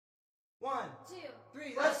1, 2,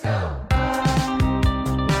 3, let's go!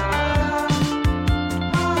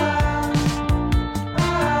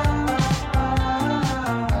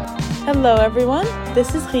 Hello everyone,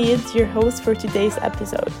 this is Gheed, your host for today's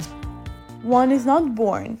episode. One is not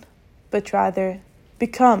born, but rather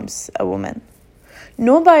becomes a woman.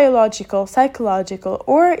 No biological, psychological,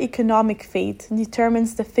 or economic fate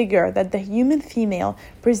determines the figure that the human female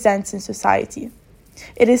presents in society.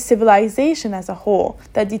 It is civilization as a whole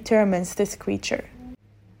that determines this creature.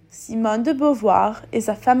 Simone De Beauvoir is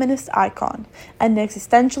a feminist icon, an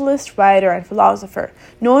existentialist writer and philosopher,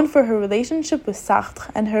 known for her relationship with Sartre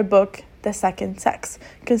and her book, The Second Sex,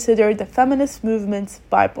 considered the feminist movement's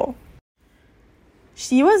Bible.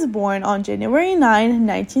 She was born on January 9,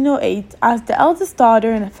 1908, as the eldest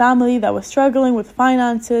daughter in a family that was struggling with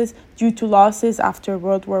finances due to losses after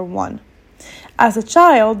World War I. As a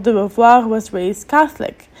child, De Beauvoir was raised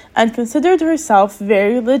Catholic and considered herself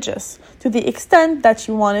very religious, to the extent that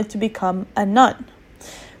she wanted to become a nun.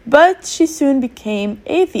 But she soon became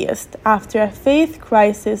atheist after a faith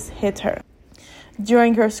crisis hit her.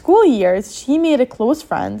 During her school years, she made a close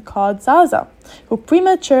friend called Zaza, who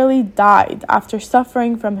prematurely died after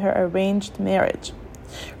suffering from her arranged marriage.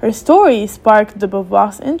 Her story sparked De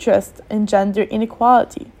Beauvoir's interest in gender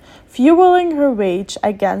inequality, fueling her rage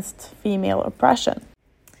against female oppression.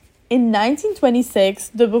 In 1926,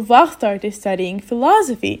 De Beauvoir started studying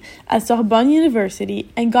philosophy at Sorbonne University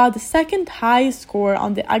and got the second highest score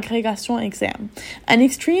on the agrégation exam, an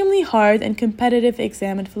extremely hard and competitive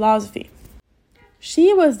exam in philosophy.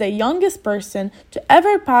 She was the youngest person to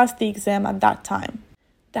ever pass the exam at that time.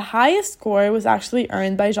 The highest score was actually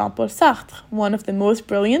earned by Jean-Paul Sartre, one of the most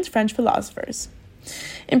brilliant French philosophers.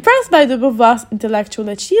 Impressed by De Beauvoir's intellectual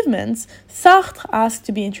achievements, Sartre asked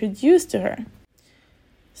to be introduced to her.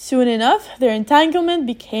 Soon enough, their entanglement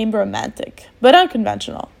became romantic, but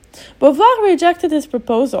unconventional. Beauvoir rejected his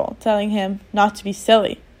proposal, telling him not to be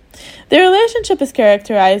silly. Their relationship is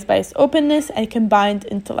characterized by its openness and combined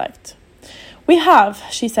intellect. "We have,"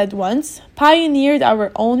 she said once, "pioneered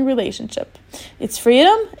our own relationship. Its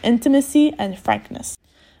freedom, intimacy, and frankness."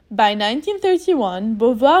 By 1931,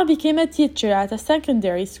 Beauvoir became a teacher at a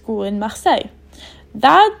secondary school in Marseille.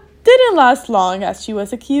 That didn't last long, as she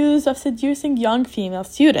was accused of seducing young female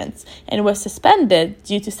students and was suspended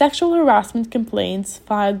due to sexual harassment complaints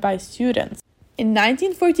filed by students. In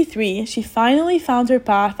 1943, she finally found her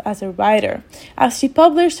path as a writer, as she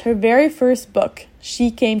published her very first book,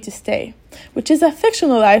 She Came to Stay, which is a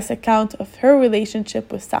fictionalized account of her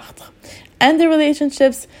relationship with Sartre and the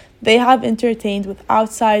relationships they have entertained with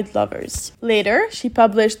outside lovers. Later, she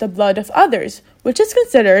published The Blood of Others, which is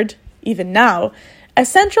considered, even now, a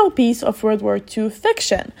central piece of World War II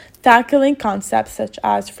fiction, tackling concepts such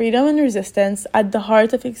as freedom and resistance at the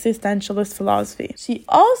heart of existentialist philosophy. She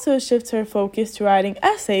also shifts her focus to writing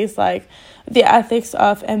essays like The Ethics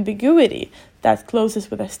of Ambiguity, that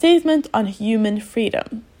closes with a statement on human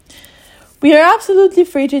freedom. "We are absolutely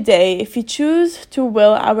free today if we choose to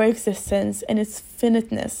will our existence in its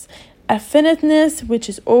finiteness, a finiteness which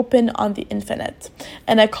is open on the infinite,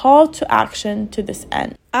 and a call to action to this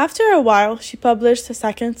end." After a while, she published The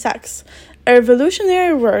Second Sex, a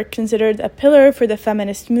revolutionary work considered a pillar for the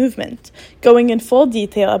feminist movement, going in full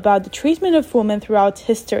detail about the treatment of women throughout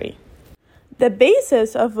history. The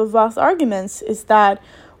basis of Beauvoir's arguments is that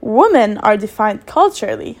women are defined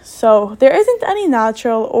culturally, so there isn't any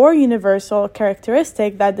natural or universal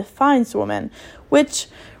characteristic that defines women, which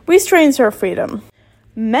restrains her freedom.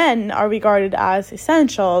 Men are regarded as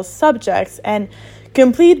essentials, subjects, and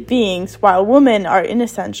complete beings, while women are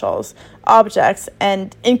inessentials, objects,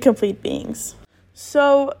 and incomplete beings.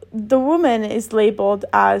 So the woman is labeled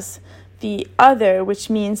as the other, which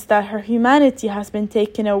means that her humanity has been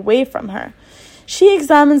taken away from her. She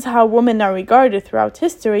examines how women are regarded throughout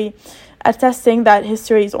history, attesting that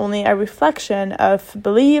history is only a reflection of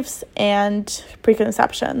beliefs and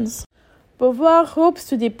preconceptions. Beauvoir hopes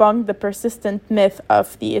to debunk the persistent myth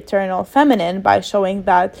of the eternal feminine by showing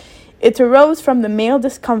that it arose from the male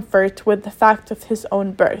discomfort with the fact of his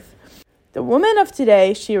own birth. "The women of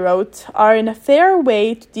today," she wrote, "are in a fair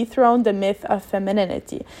way to dethrone the myth of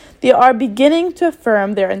femininity. They are beginning to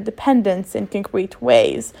affirm their independence in concrete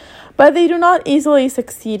ways, but they do not easily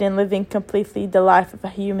succeed in living completely the life of a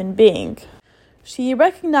human being." She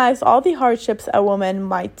recognized all the hardships a woman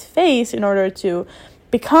might face in order to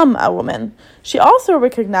become a woman. She also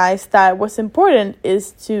recognized that what's important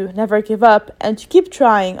is to never give up and to keep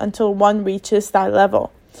trying until one reaches that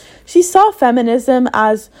level. She saw feminism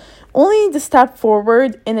as only the step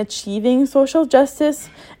forward in achieving social justice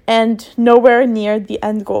and nowhere near the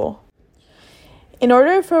end goal. In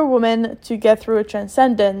order for women to get through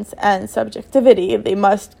transcendence and subjectivity, they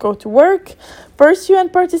must go to work, pursue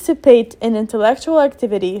and participate in intellectual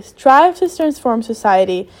activity, strive to transform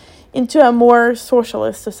society into a more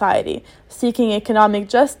socialist society, seeking economic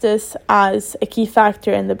justice as a key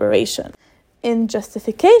factor in liberation. In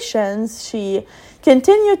Justifications, she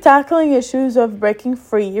continued tackling issues of breaking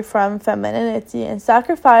free from femininity and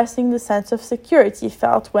sacrificing the sense of security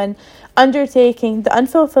felt when undertaking the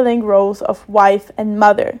unfulfilling roles of wife and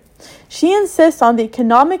mother. She insists on the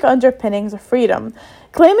economic underpinnings of freedom,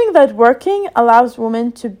 claiming that working allows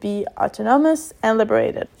women to be autonomous and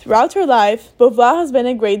liberated. Throughout her life, Beauvoir has been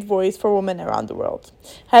a great voice for women around the world,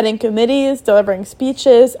 heading committees, delivering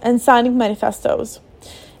speeches, and signing manifestos.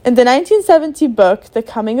 In the 1970 book, The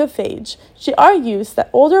Coming of Age, she argues that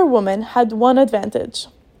older women had one advantage.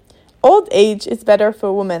 Old age is better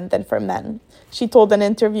for women than for men, she told an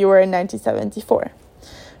interviewer in 1974.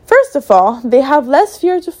 First of all, they have less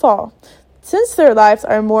fear to fall, since their lives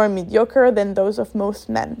are more mediocre than those of most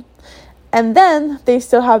men. And then they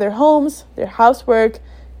still have their homes, their housework,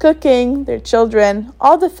 cooking, their children,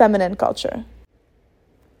 all the feminine culture.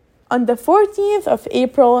 On the 14th of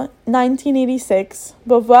April 1986,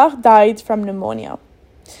 Beauvoir died from pneumonia.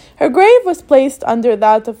 Her grave was placed under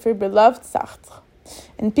that of her beloved Sartre,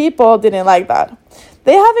 and people didn't like that.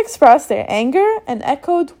 They have expressed their anger and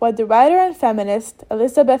echoed what the writer and feminist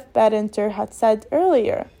Elizabeth Badinter had said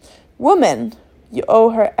earlier. Woman, you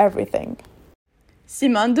owe her everything.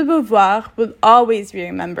 Simone De Beauvoir will always be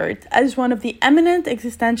remembered as one of the eminent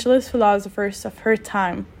existentialist philosophers of her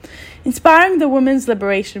time, inspiring the women's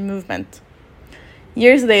liberation movement.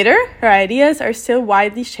 Years later, her ideas are still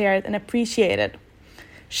widely shared and appreciated.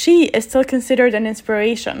 She is still considered an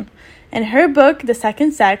inspiration, and her book, The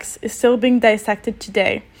Second Sex, is still being dissected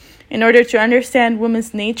today in order to understand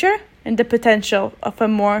women's nature and the potential of a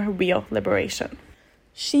more real liberation.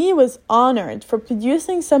 She was honored for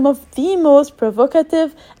producing some of the most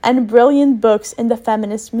provocative and brilliant books in the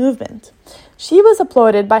feminist movement. She was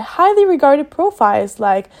applauded by highly regarded profiles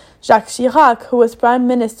like Jacques Chirac, who was prime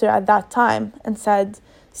minister at that time, and said,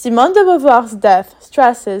 "Simone de Beauvoir's death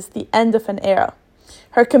stresses the end of an era."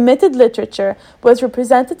 Her committed literature was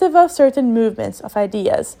representative of certain movements of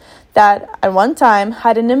ideas that, at one time,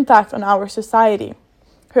 had an impact on our society.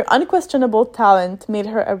 Her unquestionable talent made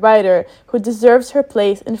her a writer who deserves her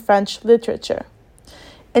place in French literature.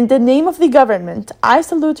 In the name of the government, I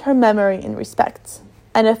salute her memory and respect.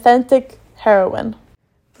 An authentic heroine.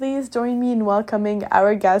 Please join me in welcoming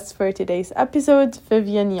our guest for today's episode,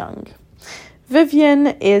 Vivien Jung.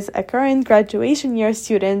 Vivien is a current graduation year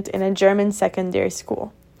student in a German secondary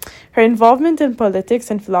school. Her involvement in politics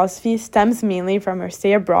and philosophy stems mainly from her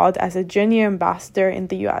stay abroad as a junior ambassador in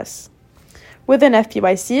the US. Within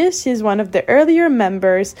FPYC, she is one of the earlier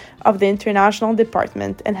members of the international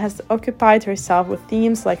department and has occupied herself with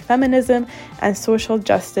themes like feminism and social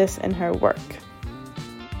justice in her work.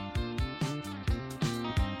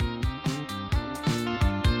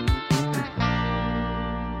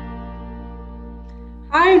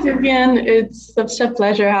 Hi, Vivien. It's such a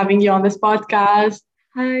pleasure having you on this podcast.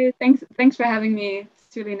 Hi, thanks for having me.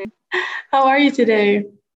 It's really nice. How are you today?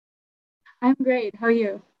 I'm great. How are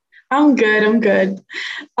you? I'm good.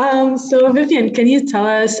 So Vivien, can you tell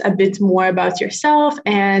us a bit more about yourself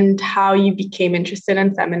and how you became interested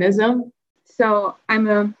in feminism? So I'm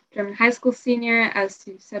a German high school senior, as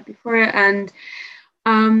you said before, and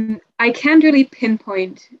I can't really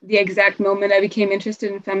pinpoint the exact moment I became interested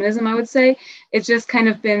in feminism, I would say. It's just kind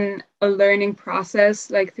of been a learning process,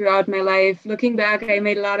 like throughout my life. Looking back, I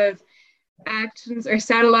made a lot of actions or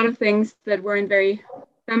said a lot of things that weren't very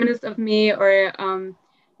feminist of me, or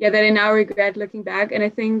that I now regret looking back. And I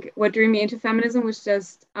think what drew me into feminism was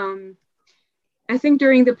just, I think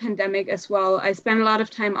during the pandemic as well, I spent a lot of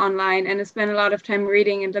time online and I spent a lot of time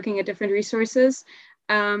reading and looking at different resources.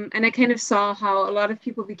 And I kind of saw how a lot of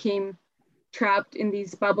people became trapped in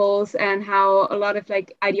these bubbles and how a lot of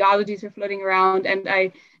like ideologies were floating around. And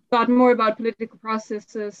I thought more about political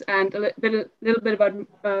processes and a little bit about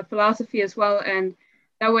philosophy as well. And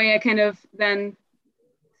that way I kind of then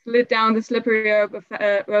slid down the slippery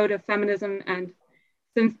road of feminism, and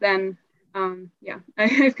since then,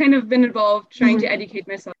 I've kind of been involved trying to educate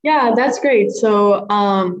myself. Yeah, that's great. So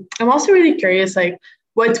I'm also really curious, like,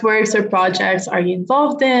 what works or projects are you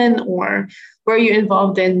involved in, or were you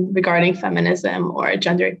involved in regarding feminism or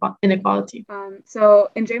gender inequality? So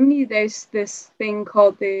in Germany, there's this thing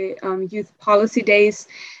called the Youth Policy Days.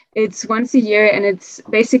 It's once a year, and it's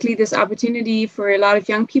basically this opportunity for a lot of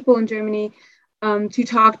young people in Germany to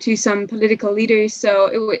talk to some political leaders. So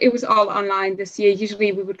it was all online this year.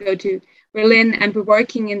 Usually we would go to Berlin, and we're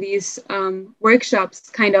working in these workshops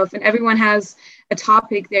kind of, and everyone has a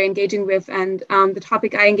topic they're engaging with. And the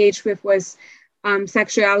topic I engaged with was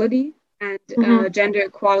sexuality and gender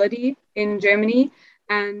equality in Germany.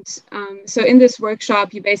 And so in this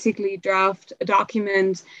workshop, you basically draft a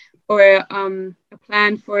document or a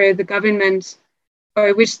plan for the government,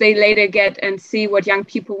 or which they later get and see what young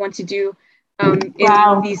people want to do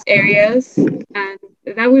in these areas. And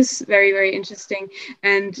that was very, very interesting.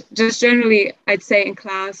 And just generally, I'd say in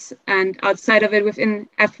class and outside of it within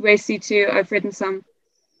FYC too, I've written some,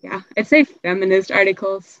 I'd say feminist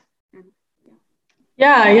articles.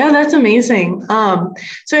 Yeah, that's amazing.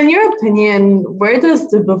 So in your opinion, where does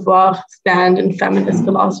De Beauvoir stand in feminist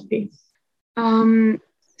philosophy?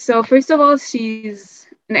 So first of all, she's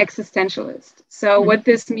an existentialist. So what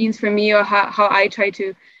this means for me, or how I try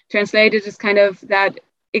to translate it, is kind of that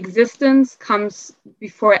existence comes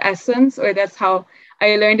before essence, or that's how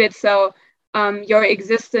I learned it. So your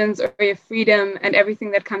existence or your freedom and everything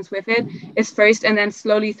that comes with it is first, and then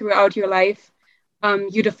slowly throughout your life,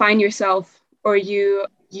 you define yourself, or you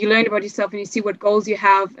learn about yourself, and you see what goals you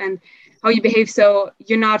have and how you behave. So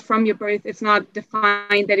you're not from your birth, it's not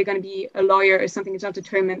defined that you're going to be a lawyer or something, it's not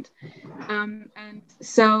determined. And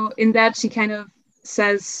so in that, she kind of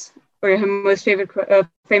says, or her most favorite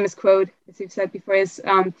famous quote, as you've said before, is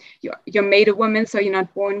you're made a woman, so you're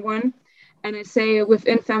not born one. And I say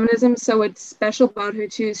within feminism, so what's special about her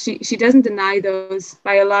too, she doesn't deny those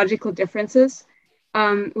biological differences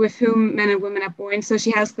with whom men and women are born. So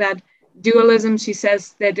she has that dualism. She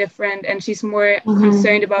says they're different, and she's more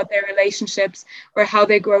concerned about their relationships or how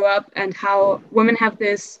they grow up, and how women have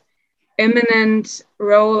this imminent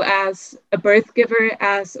role as a birth giver,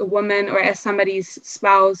 as a woman, or as somebody's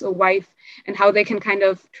spouse or wife, and how they can kind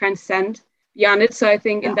of transcend beyond it. So I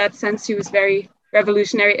think in that sense, she was very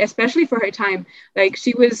revolutionary, especially for her time. Like,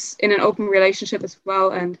 she was in an open relationship as well,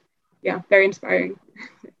 and very inspiring.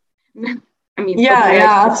 I mean,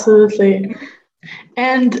 absolutely.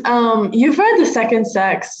 And you've read The Second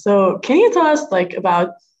Sex, so can you tell us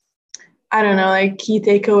about, I don't know, key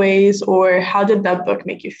takeaways, or how did that book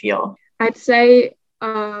make you feel? I'd say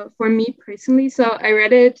for me personally, so I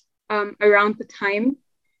read it around the time.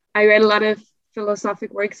 I read a lot of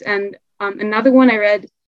philosophic works, and another one I read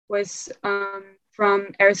was from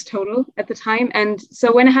Aristotle at the time. And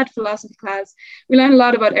so when I had philosophy class, we learned a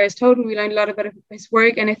lot about Aristotle, we learned a lot about his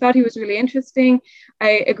work, and I thought he was really interesting.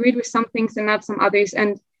 I agreed with some things and not some others.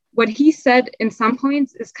 And what he said in some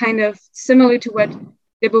points is kind of similar to what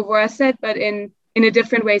De Beauvoir said, but in a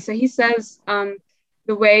different way. So he says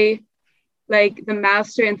the way the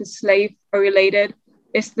master and the slave are related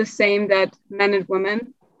is the same that men and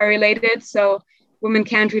women are related. So women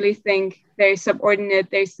can't really think they're subordinate.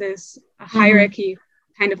 There's this hierarchy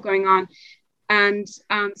kind of going on. And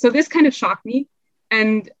so this kind of shocked me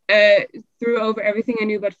and threw over everything I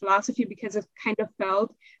knew about philosophy, because it kind of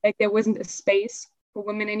felt like there wasn't a space for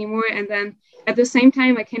women anymore. And then at the same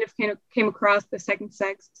time, I kind of came across The Second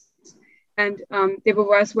Sex and De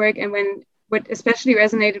Beauvoir's work. And what especially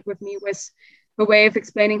resonated with me was her way of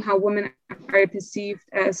explaining how women are perceived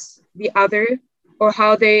as the other, or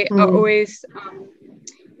how they are always,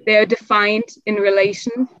 they're defined in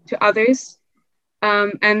relation to others.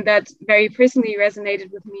 And that very personally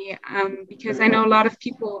resonated with me, because I know a lot of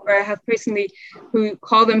people, or I have personally, who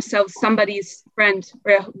call themselves somebody's friend,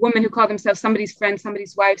 or a woman who call themselves somebody's friend,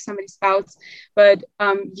 somebody's wife, somebody's spouse, but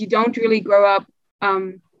you don't really grow up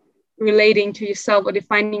relating to yourself or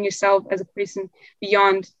defining yourself as a person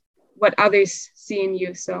beyond what others see in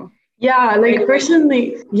you. So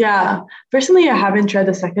personally, I haven't read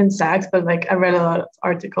The Second Sex, but I read a lot of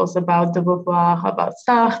articles about De Beauvoir, about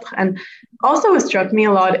Sartre, and also what struck me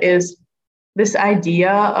a lot is this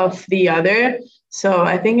idea of the other. So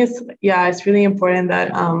I think it's really important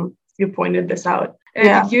that you pointed this out.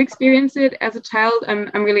 Did you experience it as a child?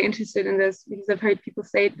 I'm really interested in this, because I've heard people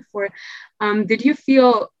say it before. Did you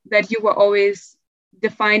feel that you were always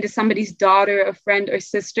defined as somebody's daughter, or friend, or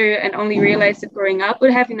sister, and only realized it growing up? Or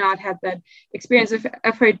have you not had that experience?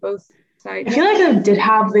 I've heard both sides. I feel like I did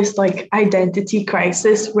have this identity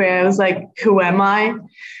crisis where I was who am I?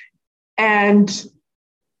 And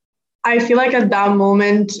I feel like at that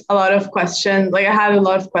moment, a lot of questions, I had a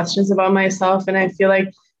lot of questions about myself. And I feel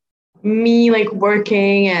like me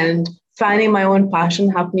working and finding my own passion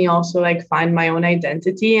helped me also find my own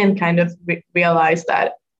identity, and kind of realize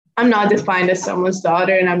that I'm not defined as someone's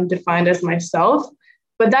daughter, and I'm defined as myself.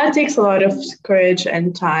 But that takes a lot of courage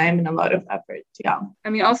and time and a lot of effort. Yeah. I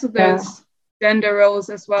mean, also those gender roles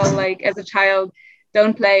as well. As a child,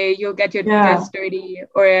 don't play, you'll get your dress dirty,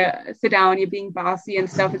 or sit down, you're being bossy and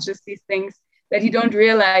stuff. It's just these things that you don't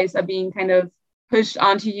realize are being kind of pushed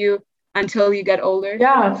onto you until you get older.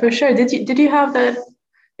 Yeah, for sure. Did you have that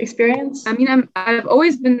experience? I mean, I've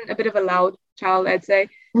always been a bit of a loud child, I'd say.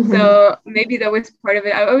 Mm-hmm. So maybe that was part of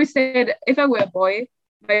it. I always said if I were a boy,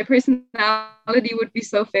 my personality would be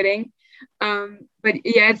so fitting. But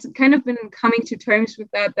yeah, it's kind of been coming to terms with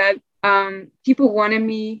that people wanted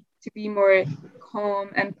me to be more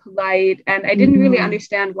calm and polite, and I didn't really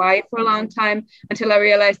understand why for a long time, until I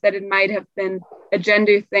realized that it might have been a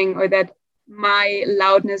gender thing, or that my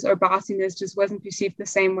loudness or bossiness just wasn't perceived the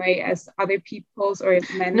same way as other people's or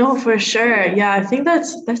men's. No, for sure. Yeah, I think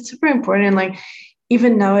that's super important. Like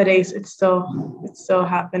even nowadays, it's still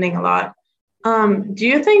happening a lot. Do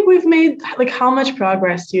you think we've made, like, how much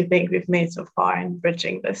progress do you think we've made so far in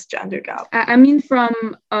bridging this gender gap? I mean, from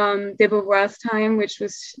De Beauvoir's time, which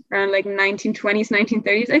was around like 1920s,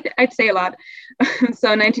 1930s, I'd say a lot. So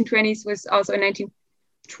 1920s was also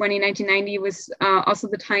 1990 was also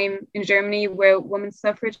the time in Germany where women's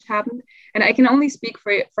suffrage happened. And I can only speak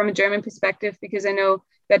from a German perspective, because I know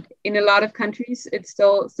that in a lot of countries, it's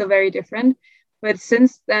still very different. But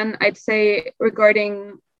since then, I'd say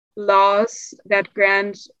regarding laws that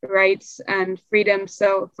grant rights and freedoms.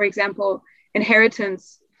 So, for example,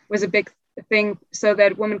 inheritance was a big thing, so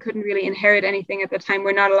that women couldn't really inherit anything at the time.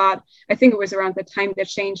 We're not allowed. I think it was around the time that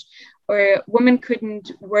changed, or women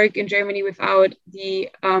couldn't work in Germany without the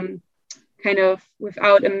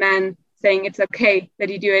without a man saying it's okay that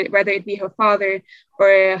you do it, whether it be her father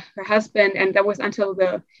or her husband. And that was until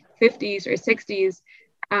the 50s or 60s.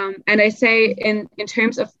 And I say in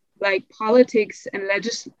terms of like politics and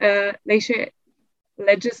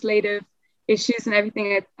legislative issues and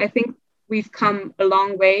everything, I think we've come a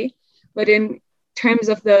long way. But in terms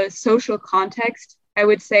of the social context, I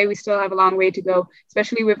would say we still have a long way to go,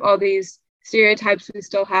 especially with all these stereotypes we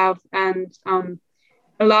still have. And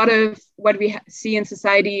a lot of what we see in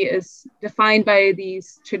society is defined by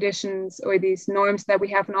these traditions or these norms that we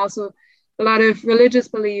have, and also a lot of religious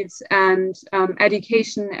beliefs and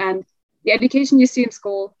education. And the education you see in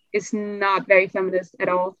school is not very feminist at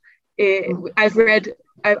all. I've read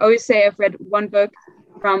one book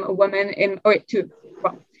from a woman or two,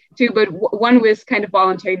 but one was kind of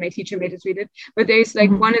voluntary. My teacher made us read it. But there's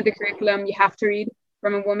like one in the curriculum you have to read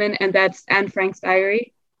from a woman, and that's Anne Frank's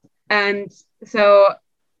diary. And so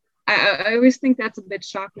I always think that's a bit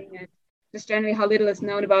shocking, and just generally how little is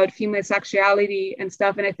known about female sexuality and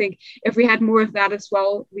stuff. And I think if we had more of that as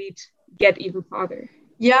well, we'd get even farther.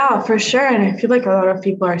 Yeah, for sure. And I feel like a lot of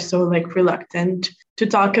people are so like reluctant to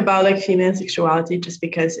talk about like female sexuality, just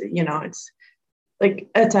because, you know, it's like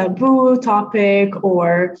a taboo topic,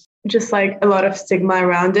 or just like a lot of stigma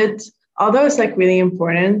around it. Although it's like really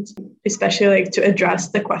important, especially like to address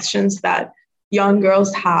the questions that young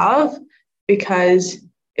girls have, because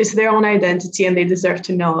it's their own identity and they deserve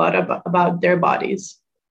to know a lot about their bodies.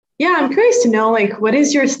 Yeah, I'm curious to know, like, what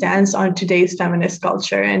is your stance on today's feminist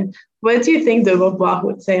culture, and what do you think De Beauvoir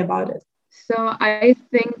would say about it? So I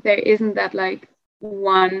think there isn't that like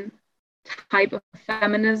one type of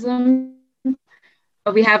feminism.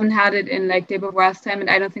 We haven't had it in like De Beauvoir's time, and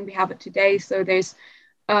I don't think we have it today. So there's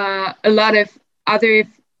a lot of other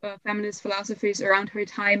feminist philosophers around her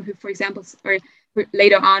time who, for example, or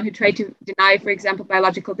later on, who tried to deny, for example,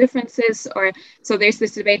 biological differences. Or so there's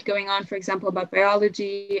this debate going on, for example, about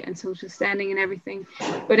biology and social standing and everything.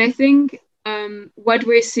 But I think what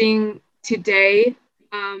we're seeing today,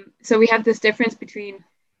 so we have this difference between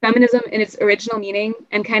feminism in its original meaning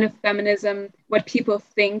and kind of feminism, what people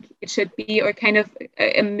think it should be, or kind of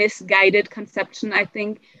a misguided conception, I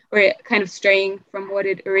think, or kind of straying from what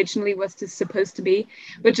it originally was supposed to be.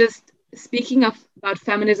 But just speaking about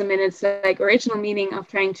feminism in its like original meaning of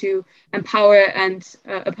trying to empower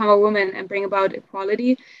women and bring about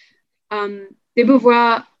equality, De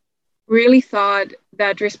Beauvoir really thought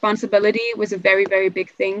that responsibility was a very, very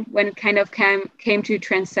big thing when it kind of came to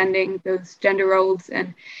transcending those gender roles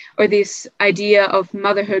or this idea of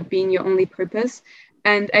motherhood being your only purpose.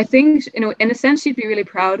 And I think, you know, in a sense, she'd be really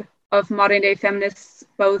proud of modern day feminists,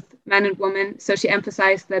 both men and women. So she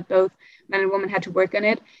emphasized that both men and women had to work on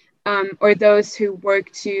it, or those who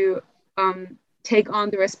work to take on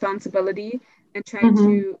the responsibility and try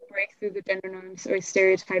to break through the gender norms or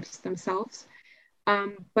stereotypes themselves.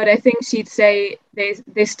 But I think she'd say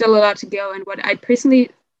there's still a lot to go. And what I personally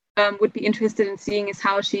would be interested in seeing is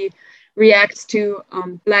how she reacts to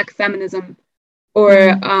Black feminism or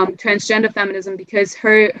transgender feminism, because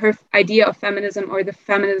her idea of feminism, or the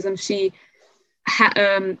feminism she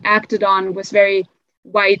acted on, was very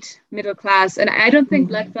white middle class. And I don't think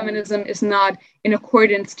Black feminism is not in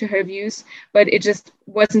accordance to her views, but it just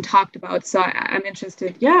wasn't talked about. So I'm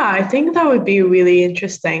interested. Yeah, I think that would be really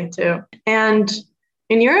interesting too. And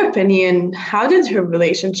in your opinion, how did her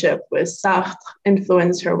relationship with Sartre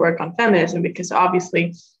influence her work on feminism? Because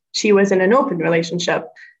obviously she was in an open relationship.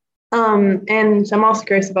 And I'm also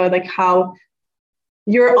curious about like how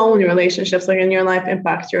your own relationships like in your life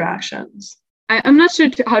impact your actions. I'm not sure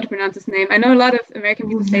how to pronounce his name. I know a lot of American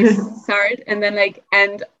people say Sartre and then like,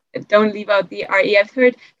 and don't leave out the R-E. I've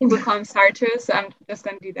heard people call him Sartre, so I'm just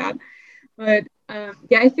going to do that. But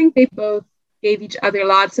yeah, I think they both gave each other a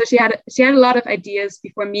lot. So she had a lot of ideas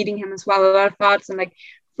before meeting him as well, a lot of thoughts on like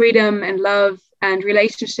freedom and love and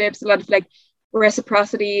relationships, a lot of like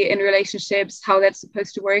reciprocity in relationships, how that's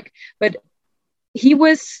supposed to work. But he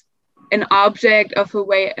was an object of her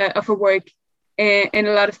way of her work in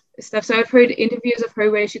a lot of stuff. So I've heard interviews of her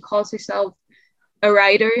where she calls herself a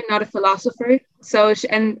writer, not a philosopher. So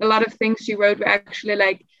and a lot of things she wrote were actually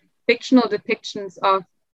like fictional depictions of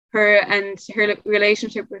her and her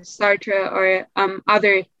relationship with Sartre or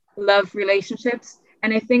other love relationships.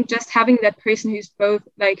 And I think just having that person who's both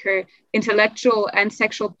like her intellectual and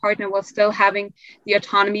sexual partner while still having the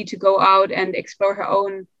autonomy to go out and explore her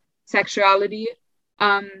own sexuality,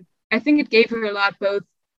 I think it gave her a lot both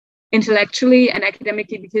intellectually and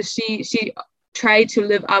academically, because she tried to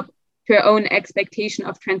live up to her own expectation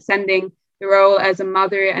of transcending the role as a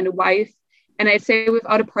mother and a wife. And I'd say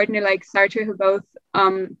without a partner like Sartre, who both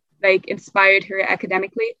like inspired her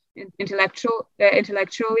academically,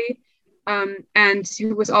 intellectually, and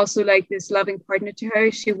who was also like this loving partner to her,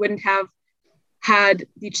 she wouldn't have had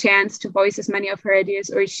the chance to voice as many of her ideas,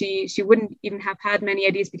 or she wouldn't even have had many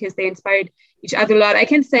ideas because they inspired each other a lot. I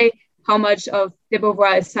can't say how much of De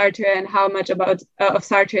Beauvoir is Sartre and how much about of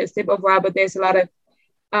Sartre is De Beauvoir, but there's a lot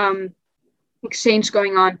of exchange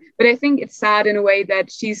going on. But I think it's sad in a way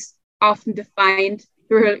that she's often defined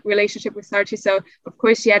through her relationship with Sartre. So of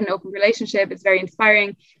course she had an open relationship, it's very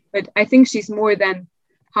inspiring, but I think she's more than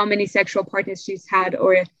how many sexual partners she's had,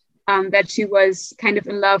 or that she was kind of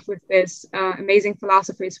in love with this amazing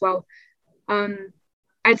philosopher as well.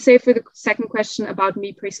 I'd say for the second question about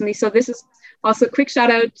me personally, so this is also a quick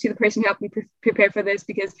shout out to the person who helped me prepare for this,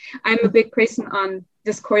 because I'm a big person on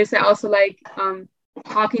discourse. I also like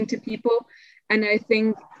talking to people. And I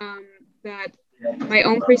think that my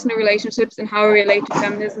own personal relationships and how I relate to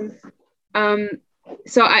feminism.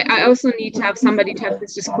 So I also need to have somebody to have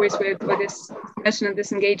this discourse with, or this discussion and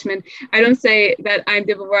this engagement. I don't say that I'm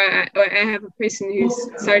De Beauvoir or I have a person who's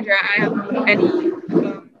Sartre. I have any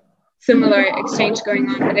similar exchange going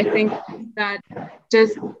on, but I think that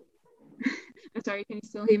just I'm sorry, can you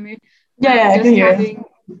still hear me? Yeah, I can hear you.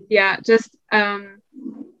 Yeah, just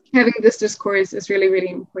having this discourse is really, really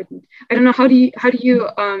important. I don't know, how do you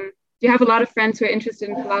do you have a lot of friends who are interested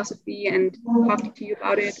in philosophy and talking to you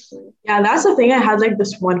about it? Yeah, that's the thing. I had like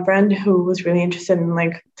this one friend who was really interested in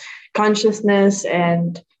like consciousness,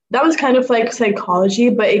 and that was kind of like psychology,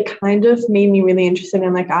 but it kind of made me really interested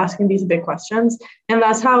in like asking these big questions. And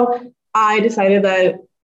that's how I decided that,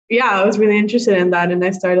 yeah, I was really interested in that. And I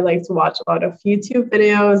started like to watch a lot of YouTube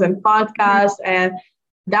videos and podcasts. And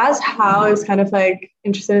that's how I was kind of like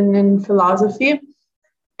interested in philosophy.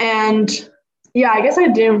 And yeah, I guess I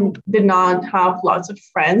did not have lots of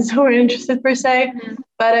friends who were interested per se,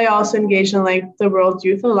 but I also engaged in like the World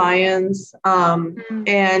Youth Alliance,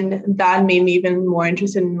 and that made me even more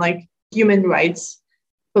interested in like human rights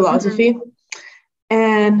philosophy.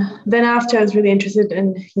 And then after, I was really interested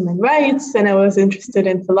in human rights, and I was interested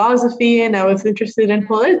in philosophy, and I was interested in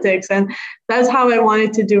politics, and that's how I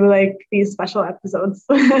wanted to do like these special episodes.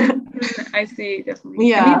 I see, definitely.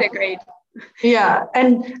 Yeah, I think they're great. Yeah,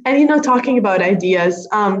 and you know, talking about ideas,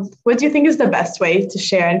 what do you think is the best way to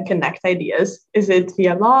share and connect ideas? Is it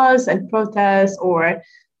via laws and protests, or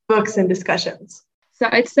books and discussions? So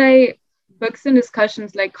I'd say books and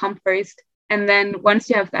discussions like come first, and then once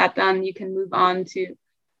you have that done, you can move on to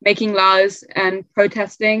making laws and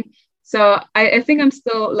protesting. So I think I'm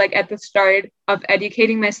still like at the start of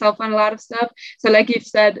educating myself on a lot of stuff. So like you've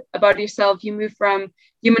said about yourself, you move from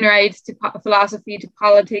human rights to philosophy to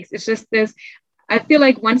politics. It's just this, I feel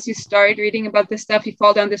like once you start reading about this stuff, you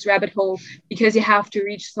fall down this rabbit hole because you have to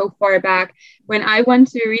reach so far back. When I want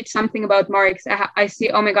to read something about Marx, I see,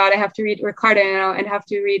 oh my God, I have to read Ricardo now, and have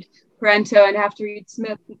to read Parento, and I have to read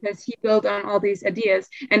Smith, because he built on all these ideas.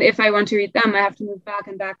 And if I want to read them, I have to move back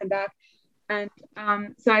and back and back. And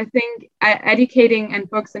so I think educating and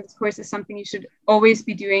books and discourse is something you should always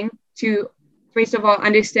be doing to, first of all,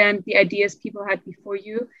 understand the ideas people had before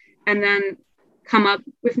you, and then come up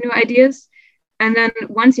with new ideas. And then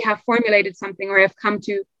once you have formulated something or have come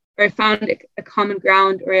to or found a common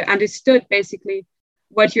ground or understood basically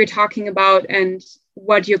what you're talking about and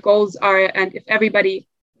what your goals are, and if everybody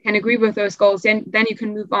can agree with those goals, then you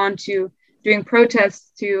can move on to doing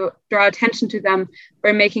protests to draw attention to them,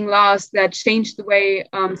 or making laws that change the way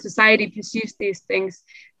society perceives these things.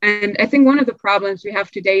 And I think one of the problems we have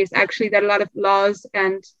today is actually that a lot of laws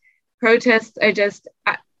and protests are just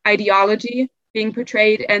ideology being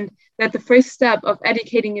portrayed, and that the first step of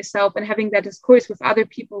educating yourself and having that discourse with other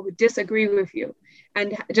people who disagree with you,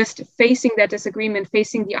 and just facing that disagreement,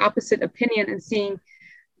 facing the opposite opinion and seeing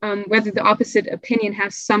whether the opposite opinion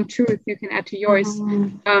has some truth you can add to yours,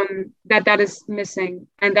 that is missing.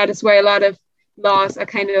 And that is why a lot of laws are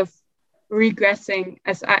kind of regressing,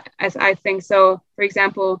 as I think. So, for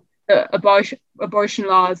example, the abortion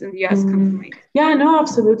laws in the US come to mind. Yeah, no,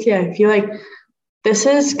 absolutely. I feel like this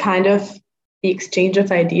is kind of the exchange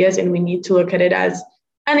of ideas, and we need to look at it as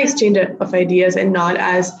an exchange of ideas and not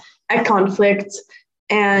as a conflict.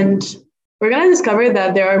 And we're going to discover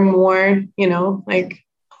that there are more, like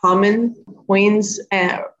common points,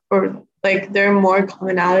 or like there are more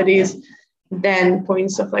commonalities than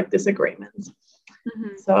points of like disagreement.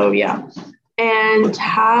 So yeah. And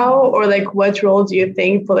how, or like what role do you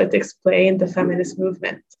think politics play in the feminist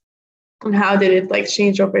movement? And how did it like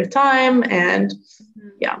change over time? And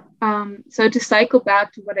yeah. So to cycle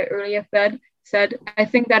back to what I earlier said, I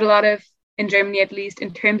think that a lot of, in Germany at least,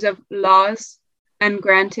 in terms of laws and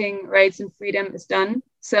granting rights and freedom is done.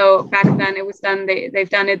 So back then it was done. They've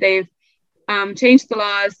done it. They've changed the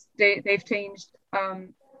laws. They've changed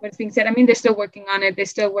what's being said. I mean, they're still working on it. They're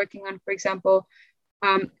still working on, for example,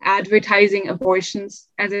 advertising abortions,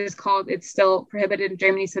 as it is called. It's still prohibited in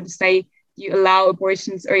Germany. So to say you allow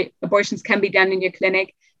abortions, or abortions can be done in your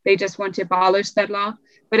clinic, they just want to abolish that law.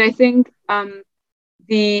 But I think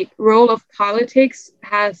the role of politics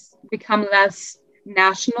has become less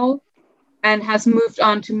national and has moved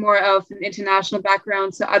on to more of an international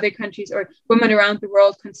background. So other countries or women around the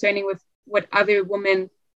world concerning with what other women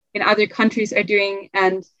in other countries are doing,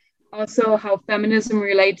 and also how feminism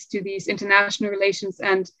relates to these international relations,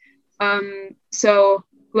 and so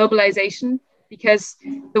globalization, because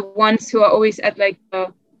the ones who are always at like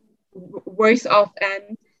the worse off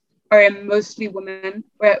end are mostly women,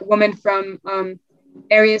 or women from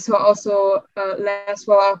areas who are also less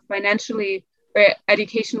well off financially or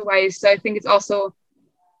education-wise. So I think it's also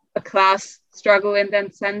a class struggle in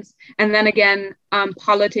that sense. And then again,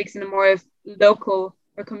 politics in a more of local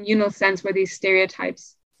or communal sense, where these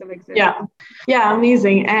stereotypes still exist. Yeah,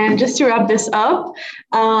 amazing. And just to wrap this up,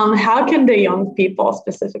 how can the young people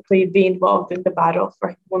specifically be involved in the battle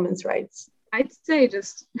for women's rights? I'd say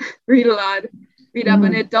just read a lot. Read up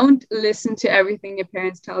on it. Don't listen to everything your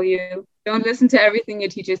parents tell you. Don't listen to everything your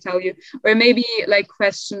teachers tell you, or maybe like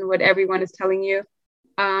question what everyone is telling you.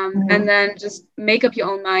 And then just make up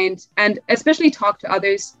your own mind, and especially talk to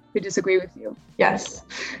others who disagree with you. Yes.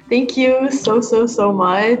 Thank you so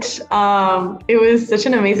much. It was such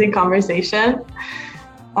an amazing conversation.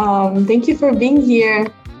 Thank you for being here.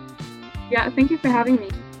 Yeah, thank you for having me.